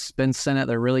Brooks, Ben Sinnott,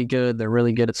 they're really good. They're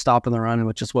really good at stopping the run,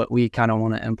 which is what we kind of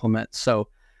want to implement. So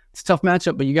it's a tough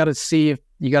matchup, but you got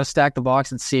to stack the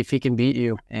box and see if he can beat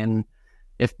you. And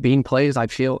if Bean plays, I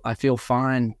feel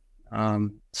fine.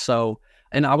 And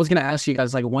I was going to ask you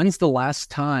guys, like, when's the last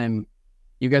time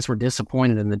you guys were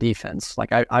disappointed in the defense?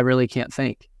 Like, I really can't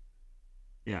think.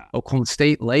 Yeah. Oklahoma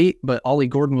State late, but Ollie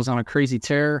Gordon was on a crazy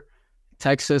tear.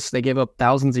 Texas, they gave up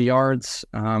thousands of yards,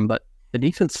 but the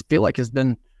defense feel like has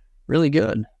been really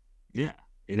good. Yeah,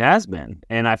 it has been.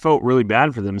 And I felt really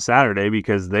bad for them Saturday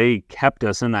because they kept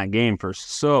us in that game for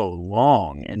so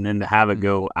long, and then to have it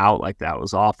go out like that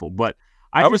was awful. But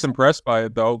I was impressed by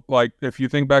it, though. Like, if you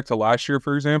think back to last year,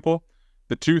 for example,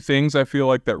 the two things I feel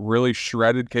like that really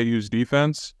shredded KU's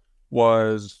defense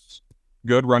was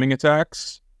good running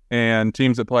attacks and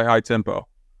teams that play high tempo.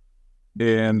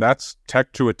 And that's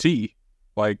Tech to a T.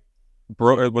 Like,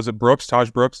 was it Brooks, Taj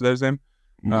Brooks, is that his name?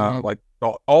 Mm-hmm. Like,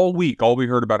 all week, all we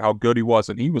heard about how good he was.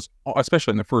 And he was,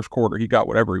 especially in the first quarter, he got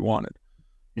whatever he wanted.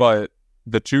 But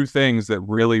the two things that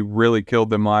really, really killed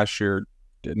them last year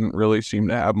didn't really seem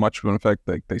to have much of an effect.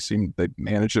 They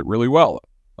managed it really well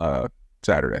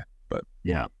Saturday. But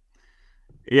yeah,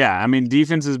 I mean,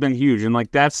 defense has been huge, and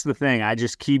like that's the thing I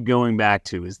just keep going back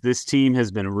to is this team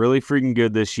has been really freaking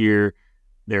good this year.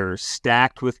 They're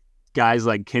stacked with guys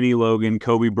like Kenny Logan,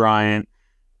 Kobe Bryant,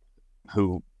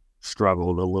 who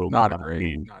struggled a little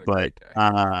bit, but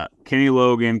Kenny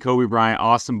Logan, Kobe Bryant,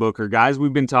 Austin Booker, guys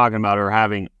we've been talking about are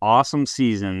having awesome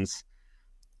seasons.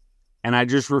 And I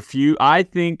just refuse. I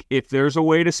think if there's a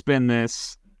way to spin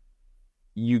this,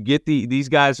 you get these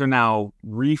guys are now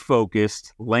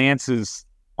refocused. Lance is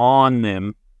on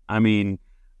them. I mean,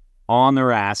 on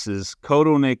their asses.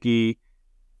 Kotelnicki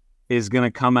is going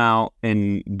to come out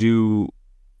and do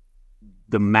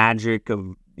the magic of,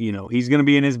 he's going to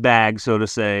be in his bag, so to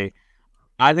say.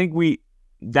 I think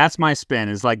that's my spin,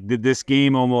 is like, did this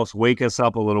game almost wake us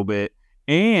up a little bit?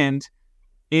 And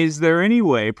is there any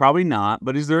way, probably not,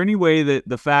 but is there any way that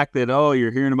the fact that,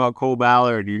 you're hearing about Cole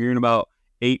Ballard, you're hearing about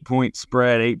 8-point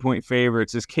spread, 8-point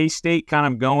favorites, is K-State kind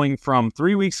of going from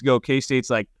 3 weeks ago, K-State's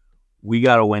like, we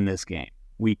got to win this game.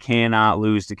 We cannot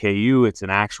lose to KU. It's an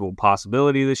actual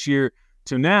possibility this year.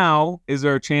 To now, is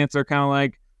there a chance they're kind of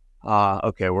like,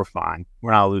 okay, we're fine.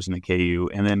 We're not losing to KU.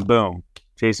 And then boom,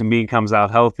 Jason Bean comes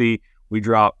out healthy. We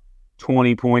drop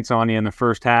 20 points on you in the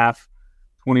first half,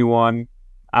 21.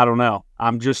 I don't know.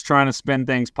 I'm just trying to spin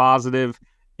things positive,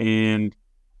 and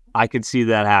I could see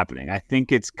that happening. I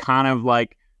think it's kind of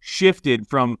like shifted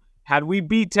from Had we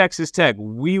beat Texas Tech,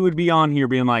 we would be on here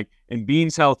being like, and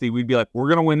Bean's healthy, we'd be like, we're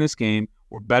going to win this game.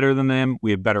 We're better than them.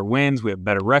 We have better wins. We have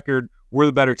better record. We're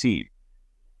the better team.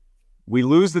 We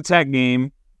lose the Tech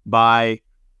game by,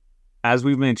 as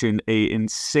we've mentioned, a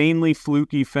insanely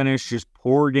fluky finish, just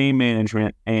poor game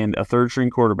management, and a third-string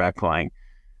quarterback playing.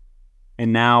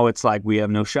 And now it's like we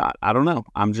have no shot. I don't know.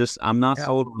 I'm not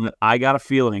sold on it. I got a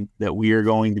feeling that we are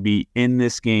going to be in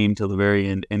this game till the very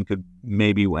end and could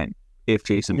maybe win if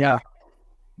Jason. Yeah.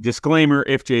 Disclaimer: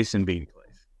 if Jason Bean plays.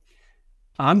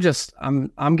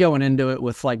 I'm going into it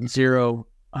with like zero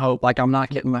hope. Like, I'm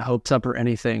not getting my hopes up or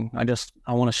anything.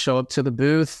 I want to show up to the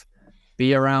booth,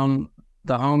 be around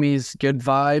the homies, good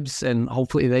vibes, and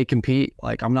hopefully they compete.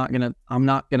 Like, I'm not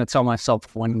gonna tell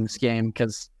myself winning this game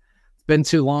because it's been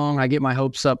too long. I get my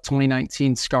hopes up.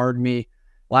 2019 scarred me.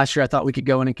 Last year I thought we could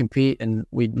go in and compete, and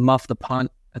we muffed the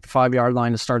punt at the 5-yard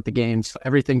line to start the game. So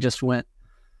everything just went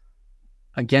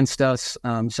against us.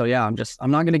 So yeah,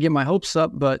 I'm not going to get my hopes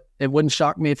up, but it wouldn't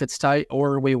shock me if it's tight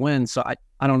or we win. So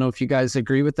I don't know if you guys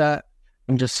agree with that.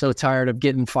 I'm just so tired of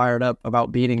getting fired up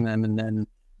about beating them and then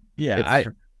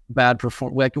bad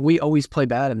perform. Like, we always play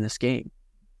bad in this game.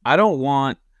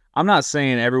 I'm not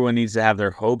saying everyone needs to have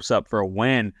their hopes up for a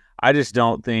win. I just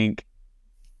don't think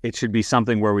it should be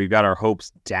something where we've got our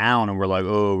hopes down and we're like,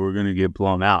 oh, we're going to get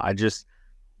blown out.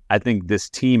 I think this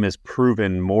team has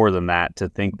proven more than that to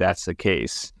think that's the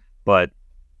case. But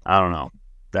I don't know.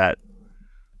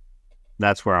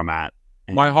 That's where I'm at.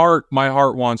 My heart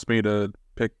wants me to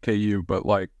pick KU, but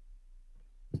like,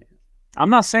 I'm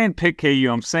not saying pick KU.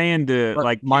 I'm saying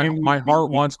my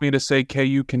heart wants me to say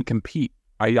KU can compete.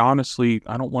 I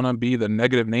don't want to be the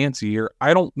negative Nancy here.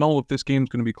 I don't know if this game's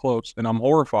going to be close, and I'm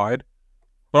horrified.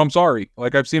 But I'm sorry.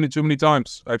 Like, I've seen it too many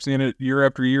times. I've seen it year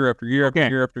after year after year after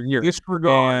year after year.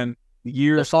 Disregard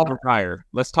years prior.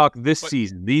 Let's talk this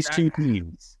season. These two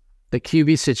teams. The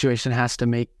QB situation has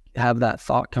to have that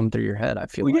thought come through your head, I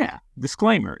feel like. Yeah.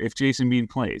 Disclaimer, if Jason Bean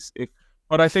plays.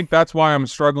 But I think that's why I'm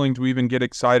struggling to even get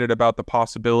excited about the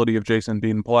possibility of Jason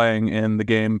Bean playing and the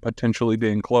game potentially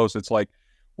being close. It's like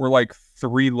we're like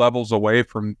 3 levels away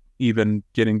from even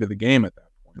getting to the game at that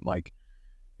point. Like,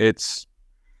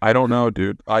 I don't know,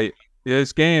 dude.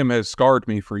 This game has scarred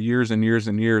me for years and years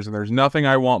and years, and there's nothing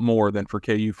I want more than for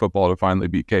KU football to finally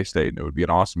beat K-State, and it would be an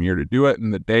awesome year to do it,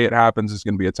 and the day it happens is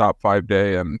going to be a top 5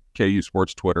 day and KU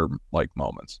sports Twitter like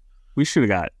moments. We should have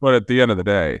got it. But at the end of the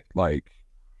day, like,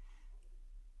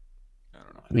 I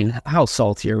don't know. I mean, how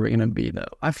salty are we going to be, though?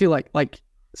 I feel like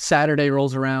Saturday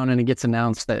rolls around and it gets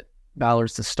announced that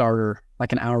Ballard's the starter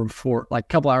like an hour before, like a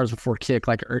couple hours before kick,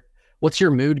 like, what's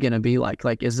your mood going to be like?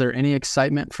 Like, is there any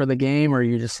excitement for the game, or are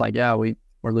you just like, yeah, we're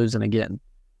losing again?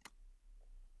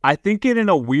 I think it, in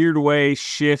a weird way,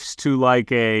 shifts to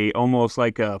like almost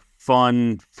like a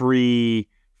fun, free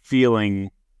feeling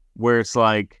where it's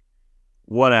like,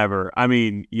 whatever. I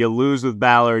mean, you lose with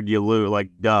Ballard, you lose, like,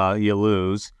 duh, you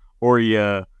lose. Or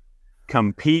you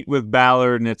compete with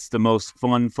Ballard, and it's the most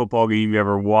fun football game you've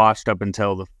ever watched up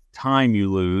until the time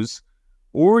you lose.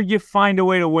 Or you find a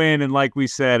way to win, and like we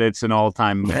said, it's an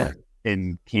all-time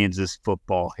in Kansas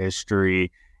football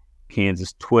history.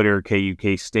 Kansas Twitter, KU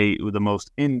K-State, with the most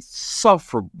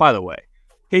insufferable. By the way,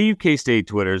 KU K-State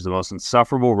Twitter is the most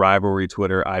insufferable rivalry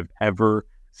Twitter I've ever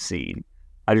seen.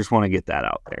 I just want to get that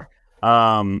out there.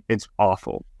 It's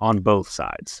awful on both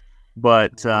sides,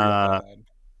 but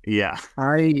yeah.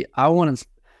 I want to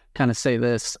kind of say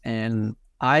this, and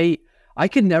I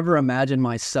could never imagine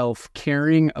myself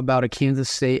caring about a Kansas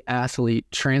State athlete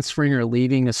transferring or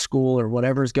leaving a school or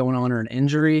whatever's going on, or an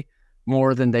injury,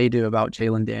 more than they do about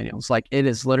Jalen Daniels. Like, it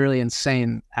is literally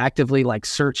insane. Actively like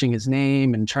searching his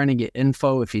name and trying to get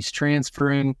info if he's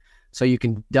transferring so you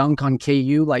can dunk on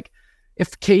KU. Like,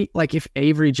 if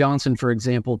Avery Johnson, for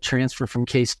example, transfer from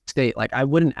K-State, like, I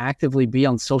wouldn't actively be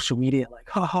on social media like,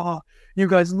 haha, you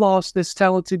guys lost this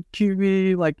talented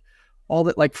QB, like, all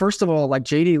that. Like, first of all, like,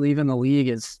 JD leaving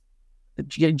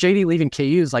KU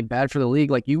is like bad for the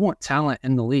league. Like, you want talent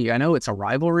in the league. I know it's a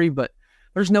rivalry, but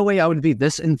there's no way I would be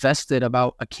this invested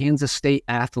about a Kansas State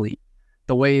athlete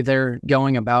the way they're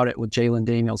going about it with Jalen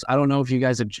Daniels. I don't know if you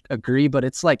guys agree, but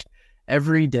it's like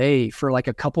every day for like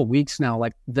a couple weeks now,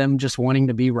 like, them just wanting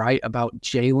to be right about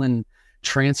Jalen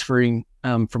transferring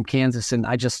from Kansas. And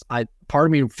part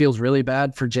of me feels really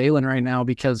bad for Jalen right now,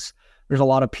 because there's a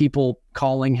lot of people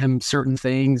calling him certain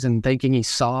things and thinking he's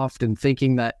soft and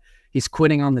thinking that he's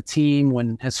quitting on the team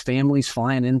when his family's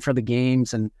flying in for the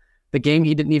games. And the game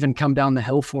he didn't even come down the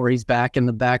hill for, he's back in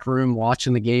the back room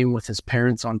watching the game with his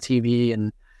parents on TV.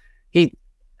 And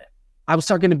I was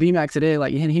talking to BMAC today,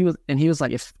 like, and he was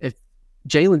like, if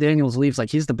Jalen Daniels leaves, like,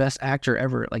 he's the best actor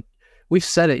ever. Like, we've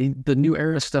said it, the new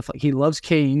era stuff, like he loves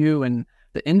KU, and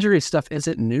the injury stuff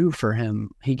isn't new for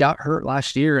him. He got hurt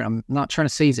last year. I'm not trying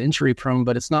to say he's injury prone,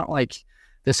 but it's not like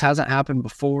this hasn't happened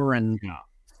before. And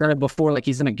said it before, like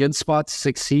he's in a good spot to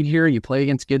succeed here. You play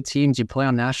against good teams, you play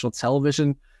on national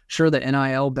television. Sure, the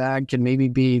NIL bag can maybe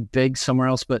be big somewhere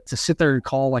else, but to sit there and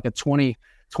call like a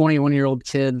 21-year-old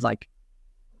kid like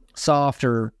soft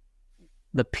or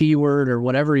the P word or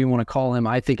whatever you want to call him,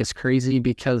 I think is crazy,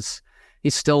 because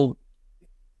he's still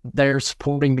there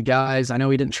supporting the guys. I know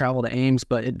he didn't travel to Ames,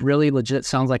 but it really legit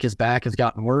sounds like his back has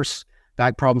gotten worse.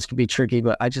 Back problems can be tricky,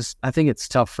 but I think it's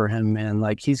tough for him, man.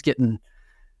 Like he's getting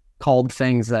called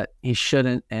things that he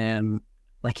shouldn't, and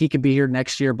like he could be here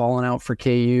next year balling out for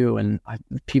KU, and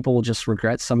people will just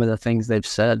regret some of the things they've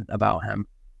said about him.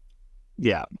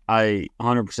 Yeah, I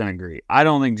 100% agree. I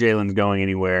don't think Jalen's going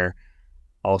anywhere.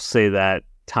 I'll say that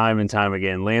time and time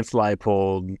again. Lance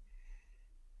Leipold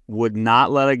would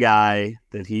not let a guy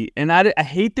that he – and I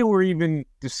hate that we're even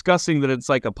discussing that it's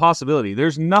like a possibility.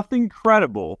 There's nothing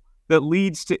credible that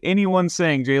leads to anyone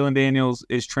saying Jalen Daniels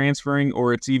is transferring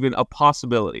or it's even a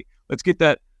possibility. Let's get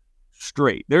that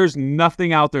straight. There's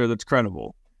nothing out there that's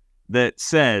credible that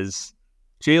says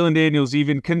Jalen Daniels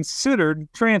even considered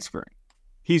transferring.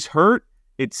 He's hurt.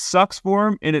 It sucks for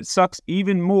him, and it sucks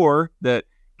even more that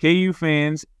KU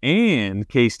fans and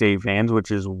K-State fans,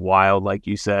 which is wild, like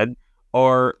you said,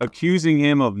 are accusing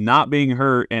him of not being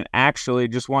hurt and actually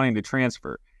just wanting to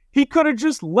transfer. He could have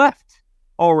just left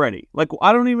already. Like,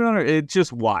 I don't even understand. It's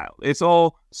just wild. It's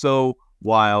all so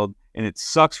wild, and it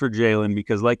sucks for Jalen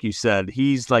because, like you said,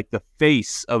 he's like the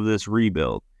face of this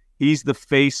rebuild. He's the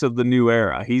face of the new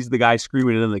era. He's the guy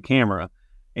screaming into the camera,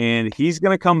 and he's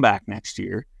going to come back next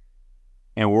year,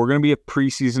 and we're going to be a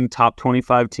preseason top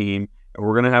 25 team, and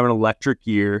we're going to have an electric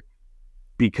year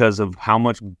because of how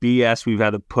much BS we've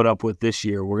had to put up with this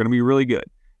year. We're going to be really good.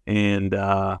 And,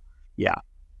 yeah,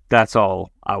 that's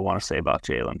all I want to say about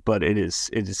Jalen. But it is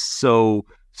so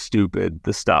stupid,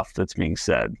 the stuff that's being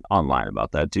said online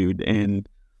about that dude. And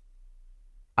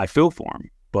I feel for him.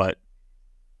 But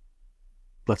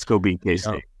let's go beat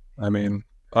K-State. I mean,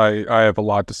 I have a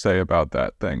lot to say about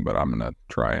that thing, but I'm going to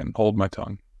try and hold my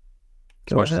tongue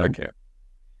as much as I can.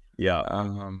 Yeah.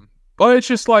 But it's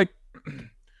just like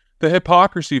the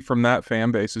hypocrisy from that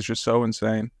fan base is just so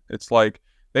insane. It's like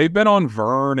they've been on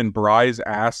Vern and Bry's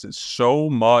asses so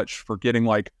much for getting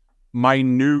like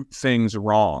minute things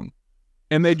wrong.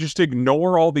 And they just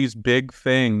ignore all these big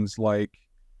things like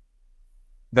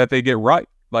that they get right.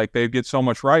 Like they get so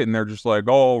much right and they're just like,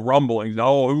 oh, rumblings.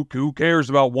 Oh, who cares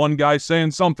about one guy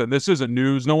saying something? This isn't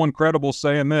news. No one credible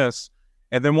saying this.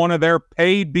 And then one of their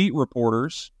paid beat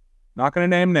reporters, not going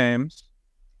to name names,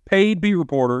 paid beat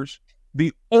reporters,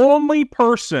 the only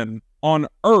person on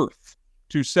earth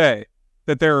to say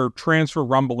that there are transfer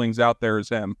rumblings out there is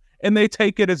him. And they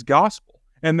take it as gospel.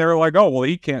 And they're like, oh, well,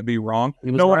 he can't be wrong.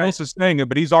 No one else is saying it,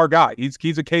 but he's our guy.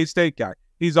 He's a K-State guy.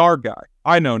 He's our guy.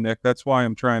 I know, Nick. That's why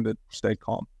I'm trying to stay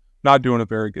calm. Not doing a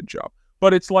very good job.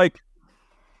 But it's like,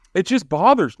 it just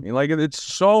bothers me. Like, it's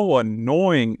so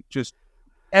annoying, just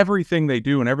everything they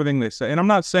do and everything they say. And I'm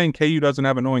not saying KU doesn't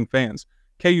have annoying fans.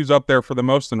 KU's up there for the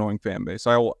most annoying fan base.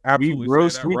 I will absolutely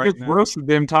say that we right just now. roasted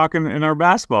them talking in our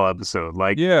basketball episode.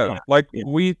 Like,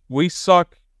 we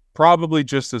suck probably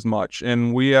just as much.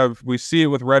 And we see it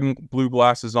with red and blue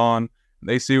glasses on.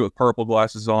 They see it with purple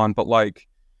glasses on. But like,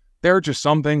 there are just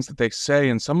some things that they say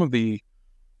and some of the,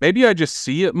 maybe I just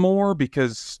see it more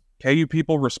because KU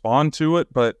people respond to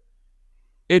it, but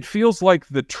it feels like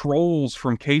the trolls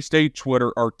from K-State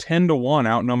Twitter are 10-1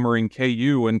 outnumbering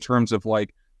KU in terms of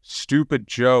like stupid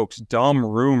jokes, dumb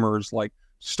rumors, like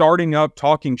starting up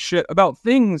talking shit about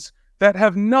things that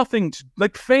have nothing to,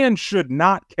 like, fans should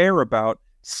not care about.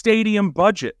 Stadium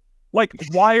budget. Like,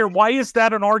 why is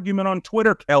that an argument on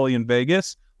Twitter, Kelly in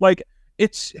Vegas? Like,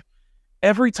 it's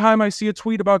every time I see a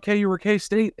tweet about KU or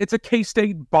K-State, it's a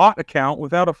K-State bot account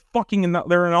without a fucking,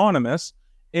 they're anonymous,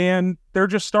 and they're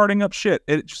just starting up shit.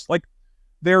 It's just like,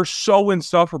 they're so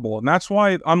insufferable. And that's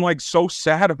why I'm like so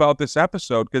sad about this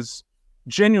episode, because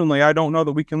genuinely, I don't know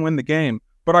that we can win the game,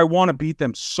 but I want to beat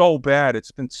them so bad. It's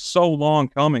been so long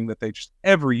coming that they just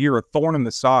every year a thorn in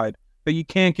the side that you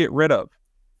can't get rid of.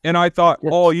 And I thought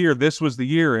all year this was the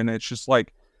year, and it's just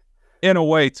like, in a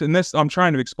way, and this, I'm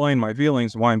trying to explain my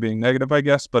feelings, why I'm being negative, I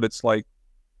guess, but it's like,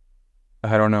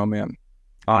 I don't know, man.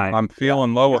 I'm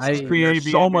feeling low.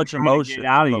 There's so much emotion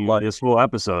out of you this whole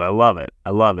episode. I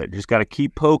love it. Just got to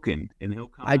keep poking, and he'll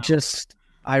come out.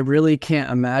 I really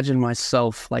can't imagine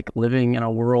myself like living in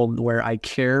a world where I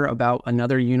care about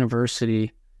another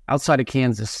university outside of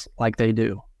Kansas like they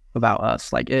do about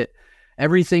us. Like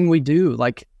everything we do,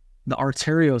 like the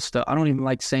Arterio stuff. I don't even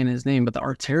like saying his name, but the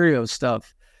Arterio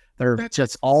stuff, they're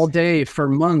just all day for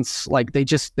months. Like they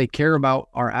care about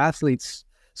our athletes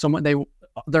so much.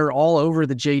 They're all over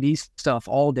the JD stuff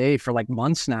all day for like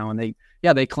months now. And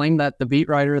they claim that the beat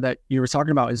writer that you were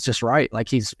talking about is just right. Like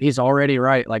he's already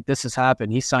right. Like this has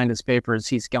happened. He signed his papers.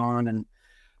 He's gone. And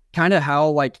kind of how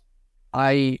like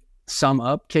I sum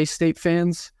up K-State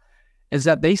fans is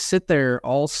that they sit there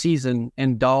all season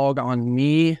and dog on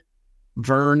me,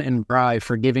 Vern, and Bry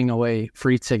for giving away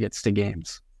free tickets to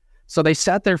games. So they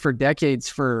sat there for decades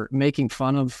for making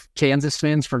fun of Kansas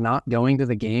fans for not going to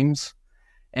the games.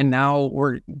 And now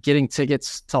we're getting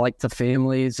tickets to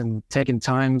families and taking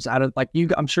times out of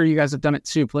I'm sure you guys have done it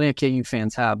too. Plenty of KU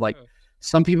fans have.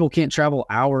 Some people can't travel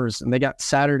hours and they got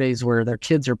Saturdays where their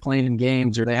kids are playing in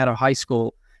games or they had a high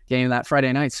school game that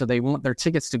Friday night. So they want their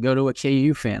tickets to go to a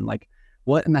KU fan. Like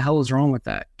what in the hell is wrong with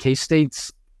that?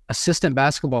 K-State's assistant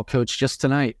basketball coach just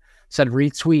tonight said,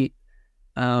 retweet.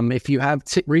 If you have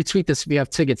retweet this, if you have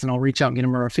tickets and I'll reach out and get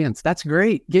them to our fans. That's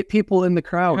great. Get people in the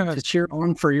crowd to cheer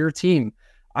on for your team.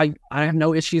 I have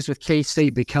no issues with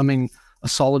K-State becoming a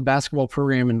solid basketball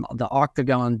program and the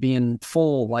Octagon being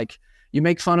full. Like you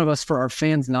make fun of us for our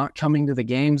fans not coming to the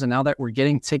games. And now that we're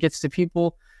getting tickets to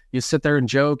people, you sit there and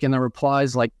joke and the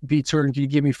replies like, B-Turn, can you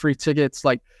give me free tickets?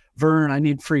 Like Vern, I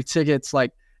need free tickets.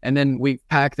 Like, and then we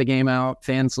pack the game out,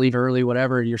 fans leave early,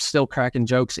 whatever. You're still cracking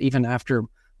jokes even after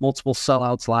multiple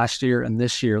sellouts last year and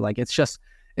this year. Like it's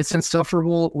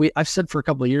insufferable. I've said for a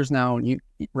couple of years now,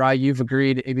 Rye, you've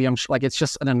agreed. Maybe it's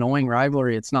just an annoying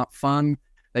rivalry. It's not fun.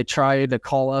 They try to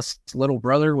call us little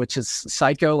brother, which is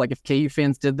psycho. Like if KU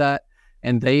fans did that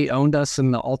and they owned us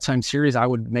in the all-time series, I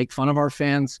would make fun of our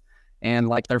fans and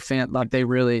like their fan, like they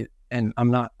really, and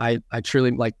I'm not, I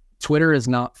truly like Twitter is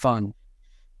not fun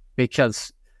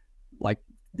because like,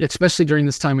 especially during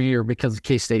this time of year because of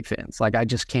K-State fans, like I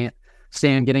just can't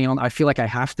stand getting on. I feel like I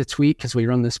have to tweet because we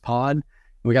run this pod.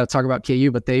 We got to talk about KU,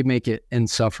 but they make it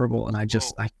insufferable. And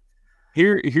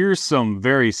here's some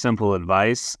very simple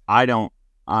advice. I don't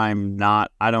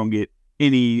get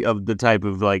any of the type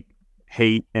of like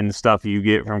hate and stuff you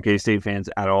get from K-State fans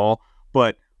at all.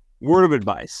 But word of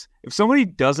advice, if somebody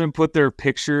doesn't put their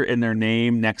picture and their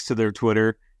name next to their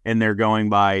Twitter and they're going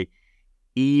by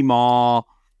Emaw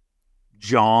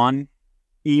John,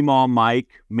 Emaw Mike,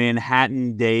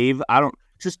 Manhattan Dave,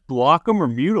 just block them or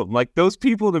mute them. Like those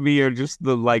people to me are just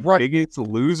the biggest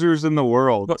losers in the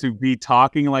world to be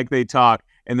talking like they talk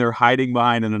and they're hiding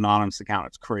behind an anonymous account.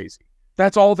 It's crazy.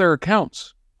 That's all their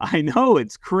accounts. I know,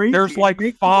 it's crazy. There's like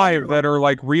 5 that are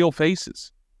like real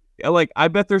faces. Like I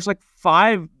bet there's like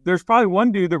 5. There's probably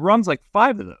one dude that runs like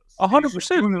 5 of those. 100%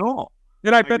 doing it all.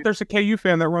 And I bet there's a KU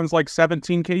fan that runs like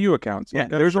 17 KU accounts. Yeah,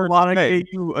 there's a lot of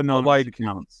KU anonymous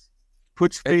accounts.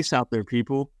 Put your face out there,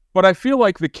 people. But I feel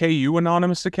like the KU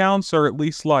anonymous accounts are at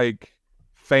least like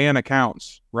fan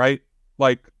accounts, right?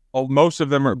 Like most of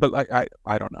them are, but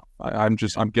I don't know.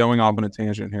 I'm going off on a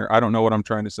tangent here. I don't know what I'm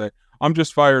trying to say. I'm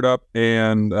just fired up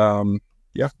and kind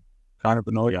of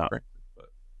annoyed. Yeah.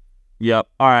 Yep.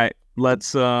 All right.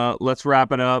 Let's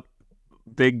wrap it up.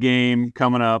 Big game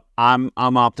coming up. I'm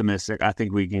optimistic. I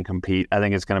think we can compete. I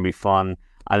think it's going to be fun.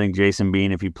 I think Jason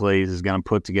Bean, if he plays, is going to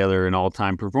put together an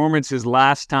all-time performance. His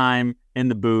last time in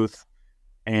the booth,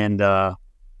 and I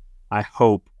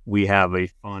hope we have a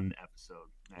fun episode.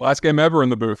 Last game ever in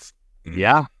the booth.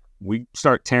 Yeah, we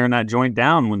start tearing that joint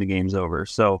down when the game's over.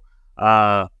 So,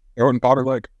 Orton Potter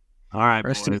Lake. All right,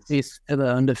 rest in peace to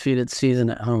the undefeated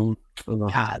season at home.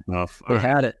 God, they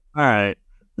had it. All right.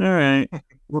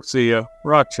 We'll see you.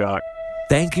 Rock Chalk.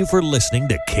 Thank you for listening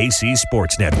to KC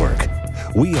Sports Network.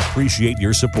 We appreciate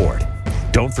your support.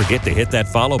 Don't forget to hit that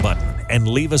follow button and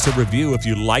leave us a review if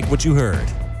you like what you heard.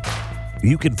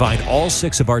 You can find all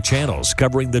 6 of our channels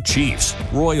covering the Chiefs,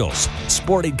 Royals,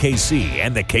 Sporting KC,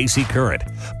 and the KC Current,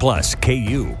 plus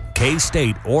KU,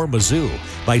 K-State, or Mizzou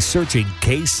by searching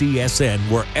KCSN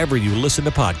wherever you listen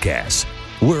to podcasts.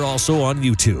 We're also on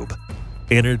YouTube.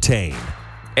 Entertain,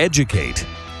 educate,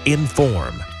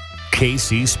 inform.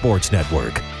 KC Sports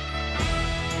Network.